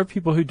 There are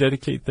people who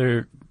dedicate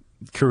their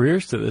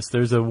careers to this.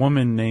 There's a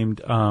woman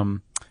named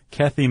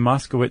Kathy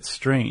Moskowitz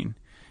Strain,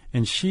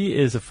 and she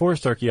is a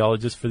forest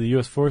archaeologist for the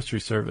U.S. Forestry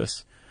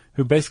Service,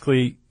 who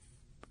basically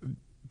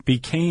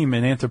became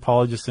an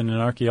anthropologist and an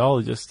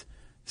archaeologist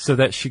so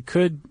that she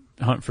could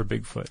hunt for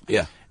Bigfoot.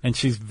 Yeah. And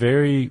she's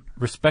very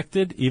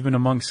respected, even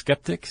among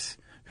skeptics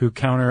who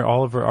counter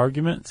all of her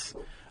arguments.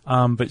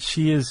 But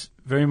she is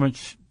very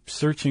much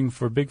searching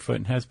for Bigfoot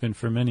and has been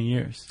for many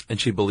years. And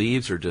she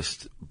believes, or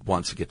just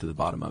wants to get to the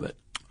bottom of it?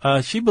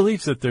 She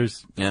believes that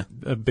there's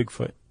a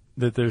Bigfoot,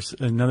 that there's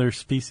another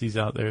species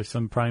out there,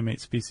 some primate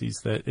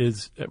species that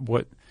is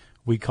what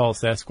we call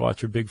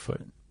Sasquatch or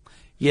Bigfoot.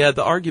 Yeah,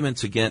 the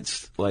arguments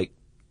against, like,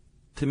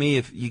 to me,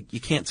 if you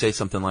can't say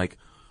something like,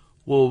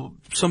 well,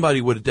 somebody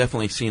would have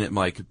definitely seen it,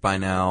 like, by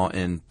now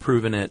and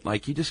proven it.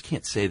 Like, you just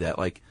can't say that.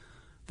 Like,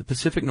 the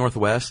Pacific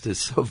Northwest is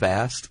so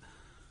vast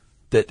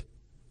that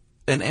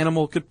an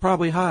animal could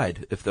probably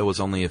hide if there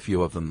was only a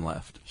few of them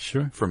left.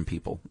 Sure. From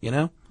people, you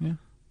know? Yeah.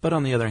 But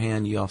on the other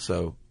hand, you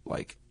also,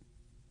 like,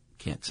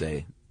 can't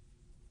say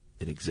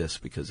it exists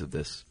because of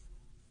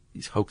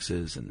these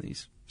hoaxes and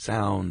these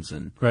sounds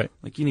and, right.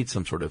 Like, you need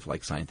some sort of,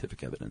 like,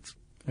 scientific evidence.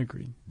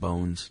 Agreed.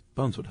 Bones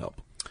would help.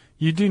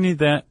 You do need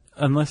that,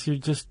 unless you're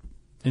just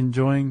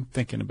enjoying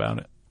thinking about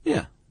it.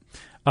 Yeah.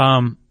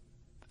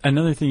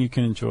 Another thing you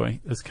can enjoy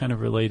that's kind of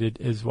related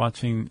is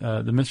watching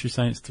the Mystery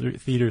Science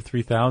Theater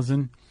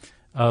 3000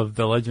 of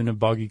The Legend of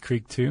Boggy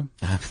Creek 2.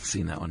 I haven't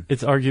seen that one.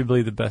 It's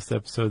arguably the best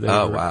episode they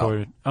ever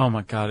recorded. Oh,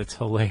 my God, it's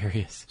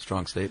hilarious.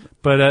 Strong statement.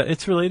 But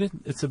it's related.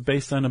 It's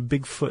based on a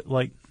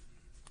Bigfoot-like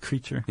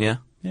creature. Yeah?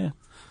 Yeah.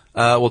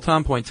 Well,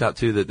 Tom points out,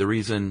 too, that the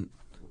reason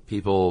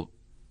people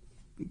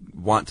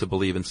want to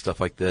believe in stuff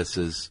like this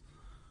is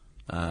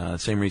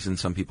same reason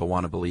some people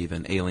want to believe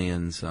in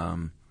aliens,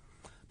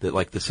 that,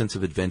 like, the sense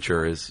of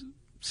adventure is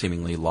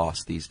seemingly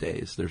lost these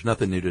days. There's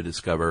nothing new to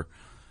discover,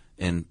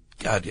 and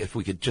God, if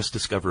we could just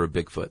discover a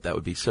Bigfoot, that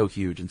would be so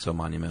huge and so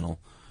monumental.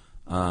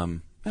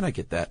 And I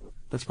get that.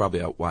 That's probably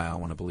why I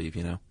want to believe,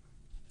 you know?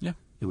 Yeah.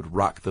 It would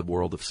rock the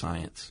world of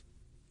science.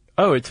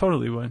 Oh, it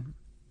totally would.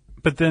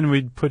 But then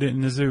we'd put it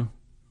in a zoo.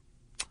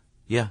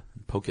 Yeah,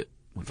 poke it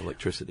with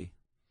electricity.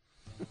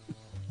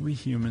 We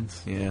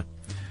humans. Yeah.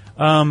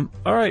 All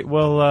right,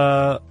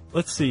 well,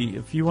 let's see.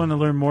 If you want to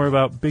learn more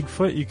about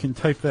Bigfoot, you can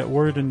type that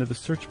word into the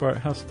search bar at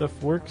How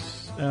Stuff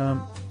Works.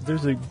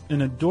 There's an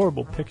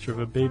adorable picture of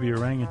a baby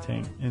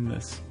orangutan in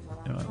this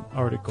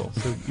article,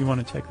 so you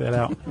want to check that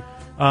out.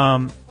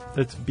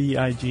 That's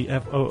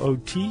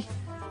Bigfoot,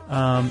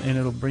 and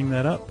it'll bring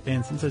that up.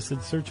 And since I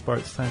said search bar,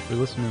 it's time for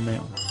listener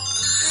mail.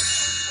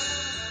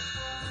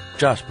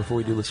 Josh, before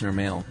we do listener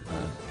mail,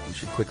 we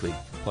should quickly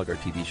plug our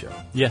TV show.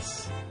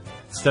 Yes.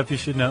 Stuff You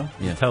Should Know,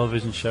 Yeah. the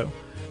television show.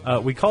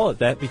 We call it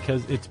that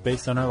because it's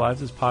based on our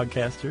lives as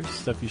podcasters,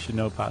 Stuff You Should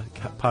Know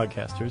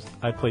podcasters.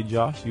 I play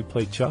Josh, you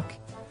play Chuck.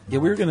 Yeah,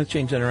 we were going to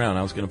change that around.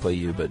 I was going to play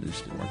you, but it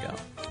just didn't work out.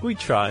 We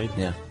tried.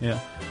 Yeah. Yeah.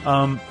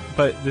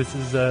 But this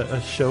is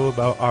a show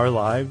about our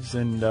lives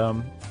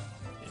and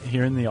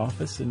here in the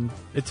office, and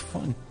it's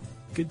fun.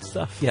 Good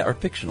stuff. Yeah, our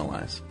fictional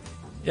lives.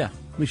 Yeah.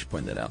 We should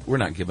point that out. We're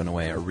not giving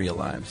away our real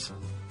lives.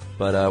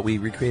 But we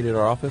recreated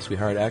our office. We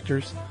hired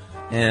actors.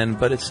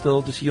 But it's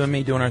still just you and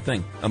me doing our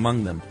thing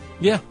among them.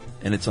 Yeah.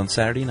 And it's on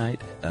Saturday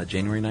night,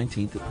 January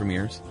 19th. It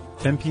premieres.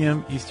 10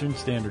 p.m. Eastern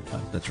Standard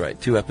Time. That's right.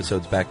 2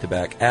 episodes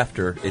back-to-back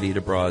after Idiot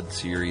Abroad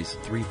Series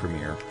 3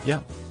 premiere.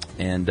 Yeah.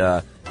 And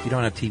if you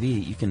don't have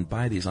TV, you can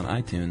buy these on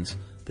iTunes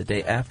the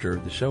day after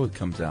the show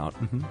comes out.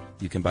 Mm-hmm.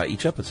 You can buy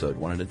each episode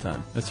one at a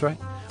time. That's right.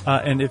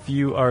 And if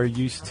you are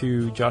used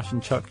to Josh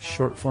and Chuck's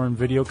short-form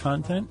video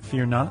content,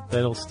 fear not.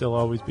 That'll still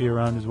always be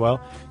around as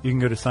well. You can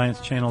go to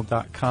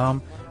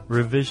sciencechannel.com,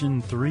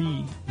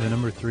 revision3, the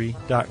number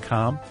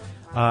 3.com,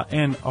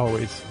 and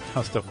always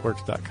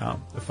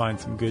howstuffworks.com to find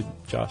some good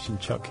Josh and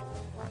Chuck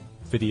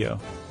video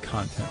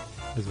content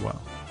as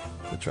well.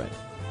 That's right.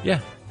 Yeah.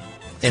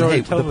 And So hey,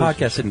 our the television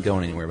podcast isn't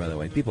going anywhere, by the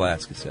way. People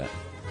ask us that.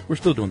 We're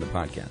still doing the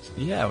podcast.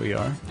 Yeah, we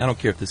are. I don't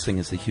care if this thing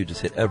is the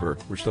hugest hit ever.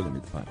 We're still going to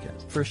do the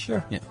podcast. For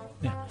sure. Yeah.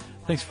 Yeah.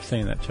 Thanks for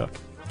saying that, Chuck.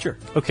 Sure.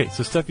 Okay,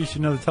 so Stuff You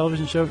Should Know, the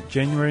television show,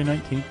 January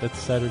 19th. That's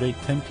Saturday,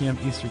 10 p.m.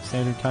 Eastern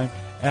Standard Time,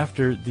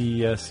 after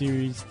the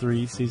Series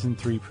 3, Season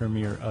 3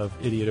 premiere of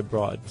Idiot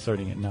Abroad,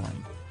 starting at 9.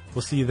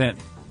 We'll see you then.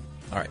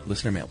 All right,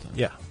 listener mail time.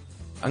 Yeah.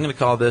 I'm going to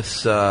call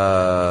this,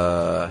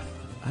 I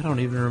don't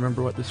even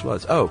remember what this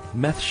was. Oh,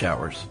 meth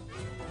showers.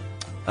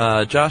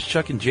 Josh,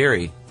 Chuck, and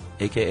Jerry,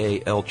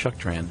 a.k.a. L.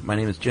 Chucktran. My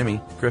name is Jimmy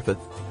Griffith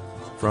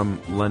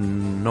from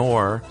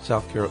Lenoir,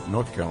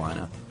 North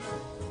Carolina.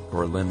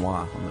 Or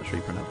Lenoir, I'm not sure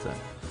you pronounce that.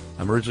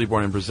 I'm originally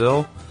born in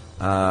Brazil,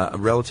 a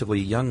relatively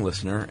young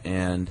listener,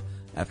 and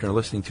after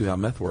listening to How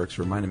Meth Works,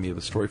 reminded me of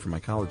a story from my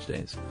college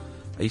days.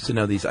 I used to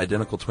know these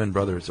identical twin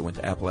brothers that went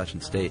to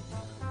Appalachian State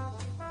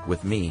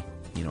with me.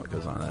 You know what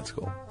goes on in that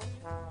school.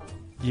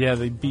 Yeah,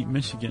 they beat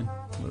Michigan.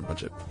 They're a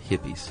bunch of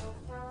hippies,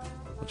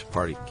 a bunch of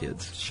party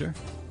kids. Sure.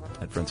 I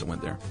had friends that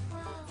went there.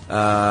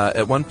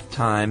 At one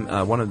time,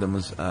 one of them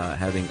was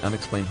having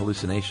unexplained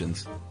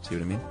hallucinations. See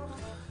what I mean?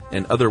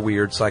 And other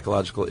weird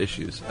psychological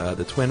issues.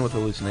 The twin with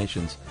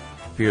hallucinations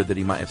feared that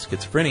he might have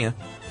schizophrenia,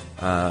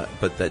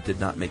 but that did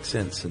not make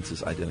sense since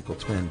his identical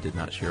twin did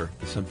not share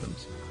the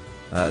symptoms.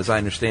 As I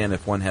understand,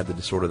 if one had the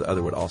disorder, the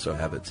other would also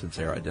have it since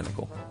they are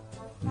identical.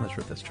 I'm not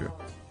sure if that's true.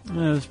 Yeah,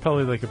 there's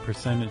probably like a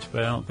percentage,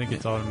 but I don't think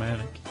it's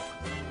automatic.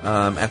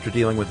 After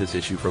dealing with this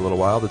issue for a little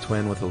while, the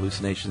twin with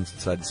hallucinations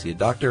decided to see a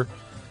doctor,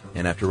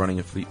 and after running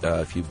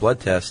a few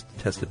blood tests,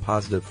 tested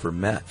positive for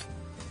meth.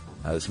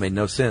 This made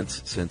no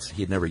sense since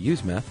he had never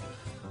used meth.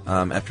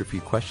 After a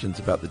few questions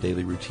about the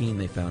daily routine,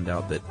 they found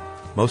out that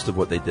most of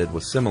what they did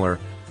was similar,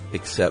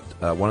 except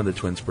one of the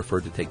twins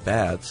preferred to take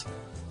baths,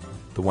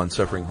 the one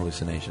suffering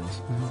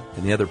hallucinations,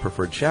 and the other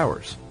preferred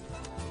showers.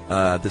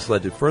 This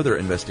led to further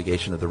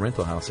investigation of the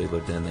rental house they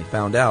lived in. They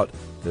found out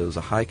there was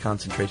a high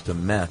concentration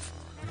of meth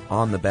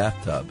on the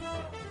bathtub,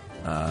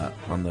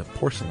 on the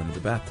porcelain of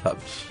the bathtub,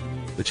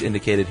 which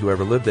indicated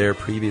whoever lived there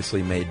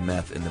previously made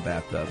meth in the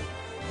bathtub.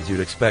 As you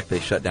would expect, they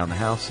shut down the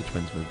house. The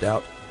twins moved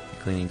out.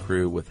 The cleaning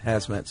crew with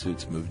hazmat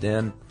suits moved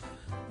in.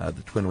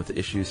 The twin with the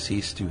issues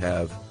ceased to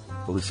have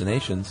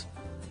hallucinations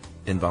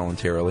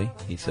involuntarily,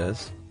 he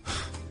says.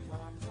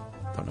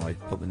 Don't know why I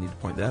felt the need to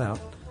point that out.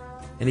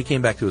 And he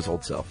came back to his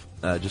old self.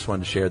 Just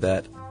wanted to share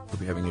that. Hope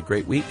you're having a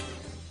great week.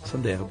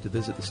 Someday I hope to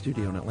visit the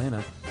studio in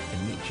Atlanta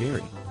and meet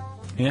Jerry.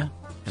 Yeah.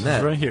 And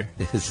that right here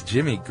is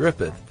Jimmy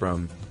Griffith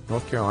from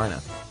North Carolina,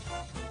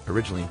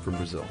 originally from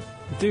Brazil.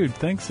 Dude,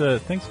 thanks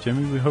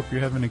Jimmy. We hope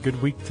you're having a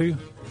good week too.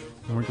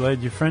 And we're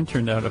glad your friend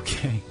turned out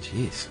okay.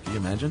 Jeez, can you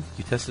imagine?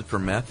 You tested for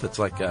meth. It's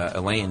like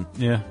Elaine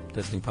Yeah.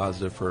 testing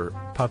positive for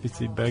Poppy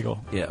seed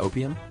bagel.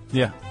 opium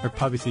Yeah. Or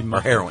poppy seed or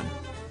muffin. heroin.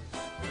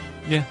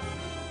 Yeah.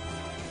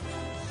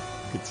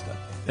 Good stuff.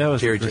 That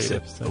was Jerry a great just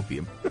said episode.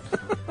 opium.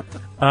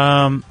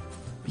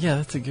 Yeah,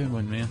 that's a good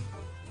one, man.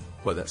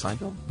 What, that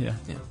Seinfeld? Yeah.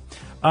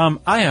 Yeah.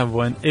 I have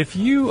one. If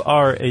you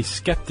are a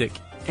skeptic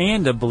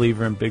and a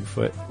believer in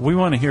Bigfoot, we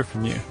want to hear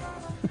from you.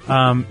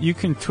 You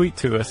can tweet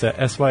to us at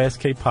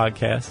SYSK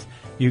Podcast.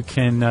 You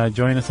can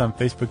join us on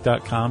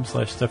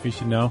Facebook.com/Stuff You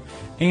Should Know.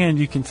 And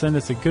you can send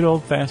us a good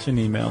old-fashioned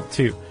email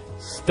to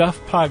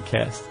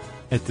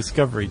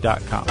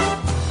stuffpodcast@discovery.com.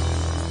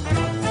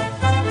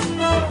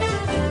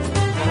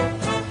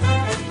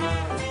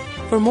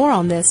 For more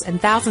on this and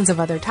thousands of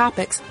other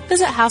topics,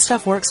 visit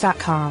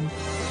howstuffworks.com.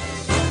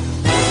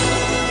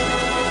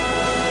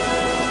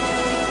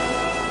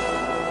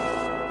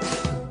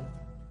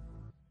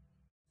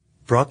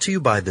 Brought to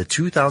you by the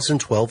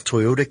 2012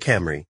 Toyota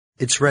Camry.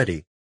 It's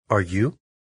ready. Are you?